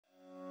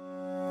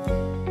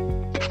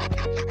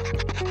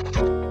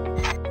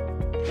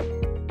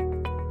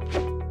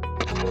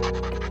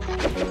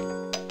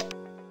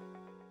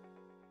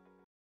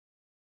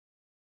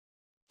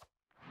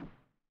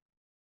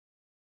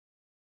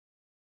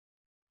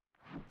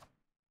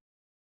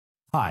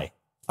Hi,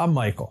 I'm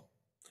Michael.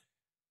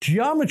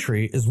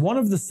 Geometry is one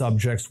of the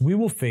subjects we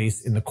will face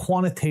in the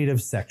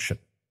quantitative section.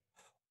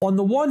 On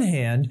the one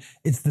hand,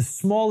 it's the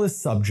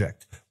smallest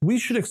subject. We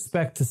should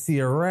expect to see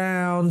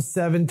around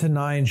 7 to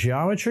 9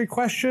 geometry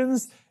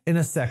questions in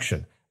a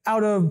section,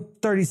 out of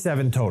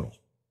 37 total.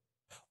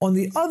 On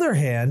the other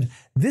hand,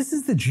 this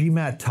is the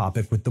GMAT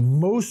topic with the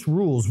most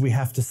rules we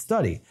have to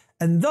study,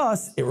 and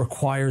thus it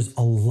requires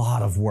a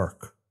lot of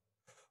work.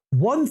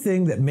 One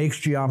thing that makes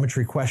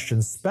geometry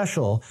questions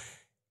special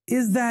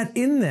is that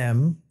in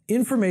them,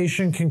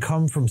 information can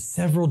come from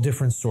several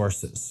different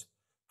sources.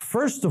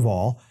 First of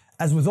all,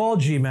 as with all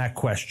GMAT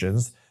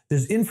questions,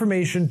 there's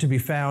information to be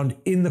found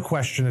in the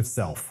question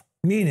itself,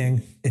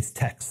 meaning it's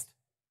text.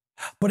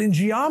 But in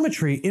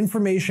geometry,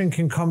 information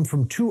can come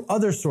from 2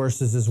 other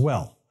sources as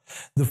well.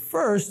 The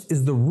first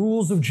is the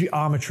rules of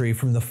geometry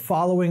from the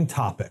following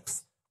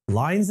topics: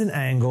 lines and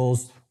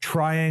angles,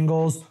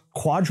 triangles,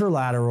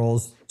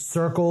 quadrilaterals,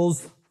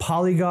 circles,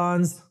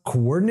 polygons,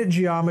 coordinate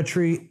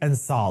geometry, and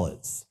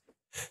solids.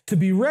 To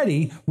be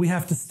ready, we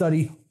have to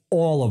study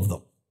all of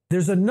them.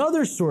 There's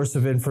another source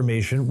of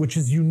information which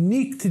is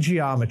unique to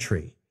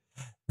geometry.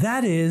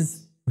 That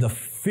is the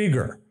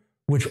figure,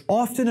 which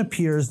often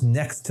appears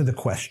next to the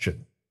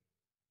question.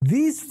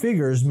 These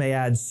figures may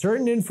add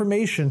certain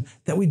information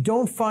that we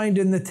don't find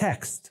in the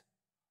text.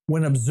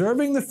 When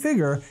observing the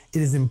figure,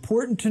 it is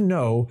important to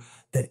know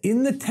that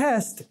in the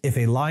test, if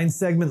a line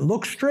segment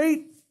looks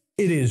straight,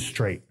 it is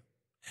straight.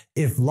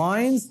 If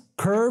lines,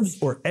 curves,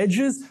 or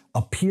edges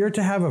appear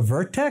to have a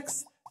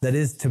vertex, that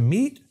is to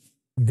meet,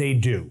 they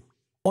do.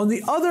 On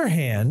the other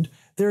hand,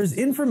 there is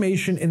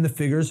information in the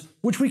figures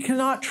which we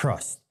cannot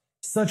trust,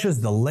 such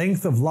as the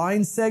length of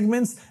line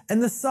segments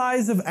and the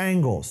size of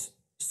angles.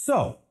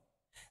 So,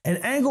 an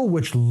angle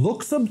which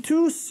looks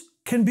obtuse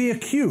can be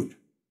acute.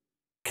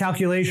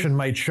 Calculation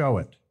might show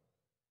it.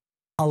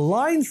 A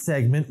line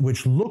segment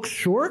which looks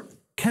short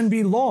can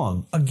be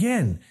long.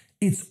 Again,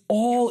 it's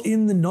all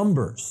in the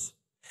numbers.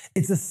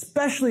 It's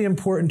especially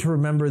important to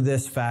remember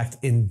this fact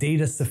in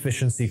data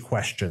sufficiency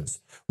questions,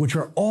 which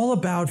are all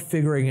about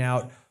figuring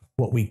out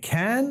what we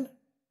can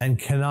and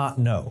cannot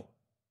know.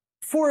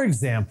 For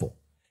example,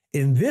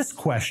 in this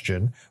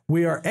question,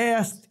 we are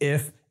asked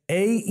if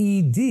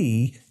AED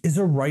is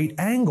a right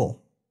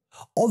angle.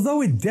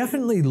 Although it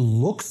definitely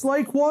looks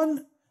like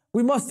one,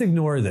 we must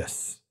ignore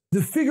this.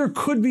 The figure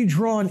could be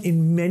drawn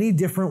in many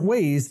different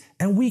ways,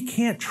 and we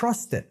can't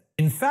trust it.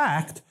 In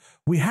fact,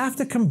 we have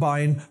to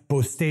combine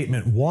both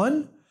statement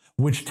 1,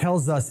 which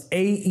tells us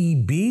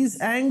AEB's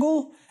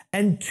angle,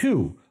 and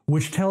 2,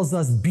 which tells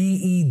us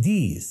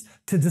BED's,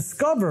 to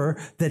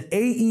discover that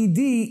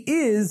AED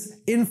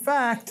is, in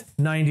fact,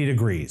 90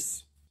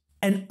 degrees.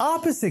 An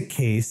opposite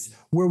case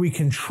where we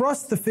can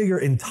trust the figure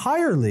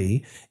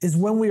entirely is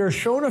when we are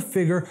shown a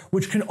figure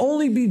which can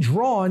only be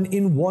drawn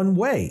in one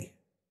way.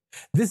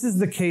 This is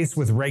the case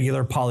with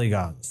regular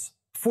polygons.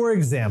 For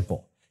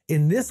example,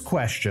 in this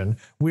question,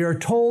 we are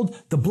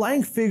told the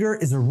blank figure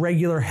is a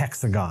regular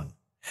hexagon.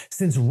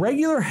 Since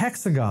regular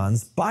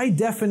hexagons, by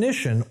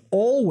definition,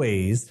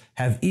 always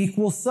have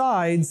equal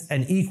sides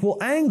and equal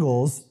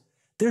angles,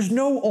 there's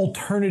no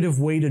alternative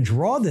way to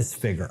draw this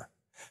figure.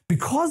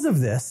 Because of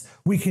this,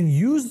 we can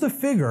use the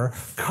figure,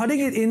 cutting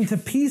it into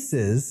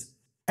pieces,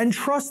 and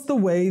trust the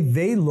way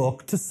they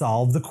look to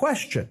solve the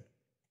question.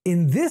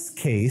 In this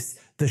case,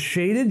 the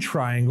shaded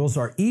triangles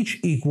are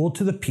each equal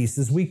to the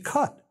pieces we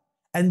cut,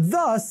 and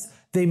thus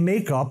they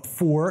make up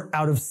 4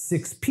 out of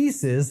 6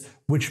 pieces,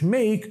 which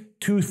make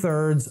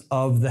 2/3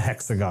 of the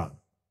hexagon.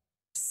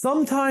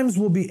 Sometimes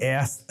we'll be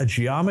asked a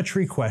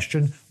geometry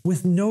question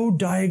with no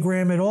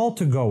diagram at all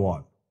to go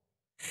on.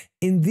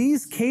 In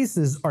these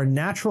cases, our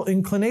natural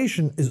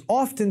inclination is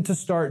often to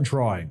start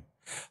drawing,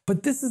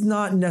 but this is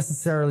not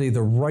necessarily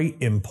the right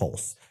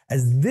impulse,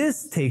 as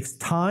this takes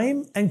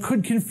time and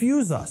could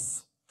confuse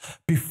us.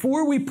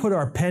 Before we put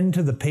our pen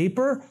to the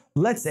paper,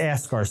 let's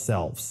ask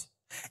ourselves,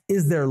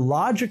 is there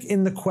logic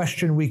in the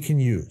question we can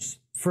use?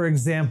 For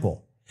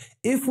example,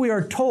 if we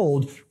are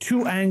told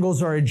 2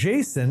 angles are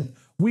adjacent,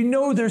 we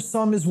know their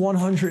sum is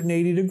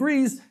 180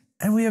 degrees,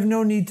 and we have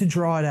no need to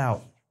draw it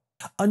out.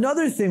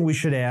 Another thing we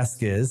should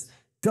ask is,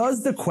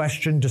 does the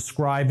question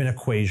describe an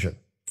equation?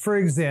 For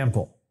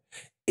example,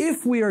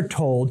 if we are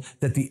told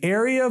that the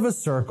area of a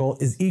circle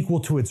is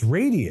equal to its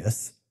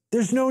radius,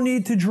 there's no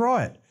need to draw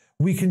it.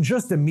 We can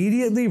just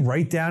immediately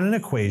write down an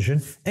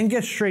equation and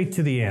get straight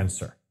to the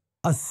answer.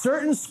 A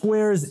certain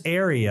square's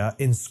area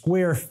in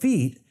square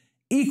feet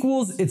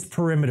equals its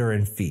perimeter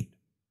in feet.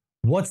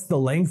 What's the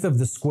length of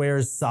the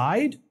square's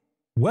side?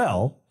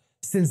 Well,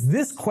 since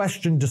this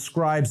question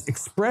describes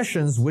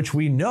expressions which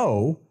we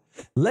know,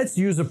 let's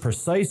use a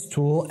precise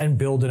tool and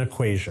build an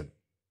equation.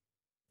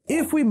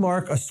 If we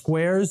mark a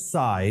square's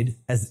side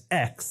as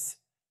x,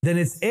 then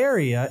its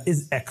area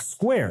is x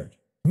squared.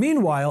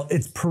 Meanwhile,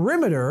 its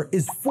perimeter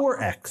is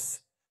 4x.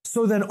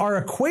 So then our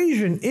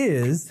equation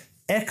is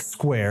x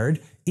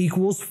squared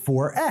equals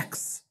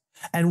 4x.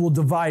 And we'll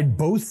divide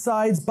both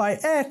sides by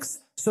x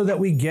so that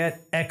we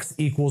get x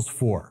equals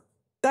 4.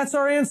 That's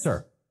our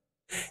answer.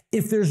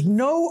 If there's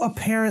no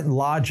apparent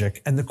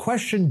logic and the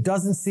question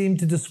doesn't seem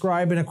to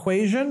describe an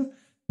equation,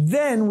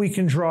 then we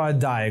can draw a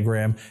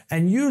diagram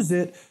and use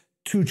it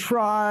to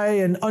try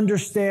and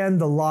understand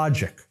the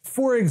logic.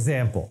 For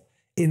example,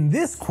 in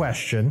this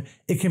question,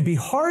 it can be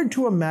hard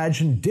to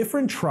imagine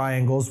different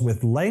triangles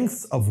with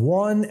lengths of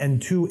 1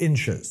 and 2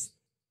 inches,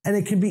 and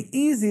it can be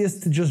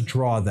easiest to just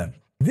draw them.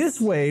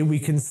 This way, we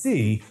can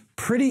see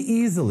pretty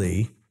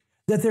easily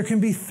that there can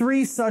be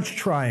 3 such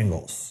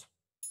triangles.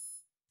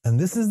 And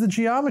this is the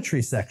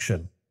geometry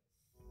section.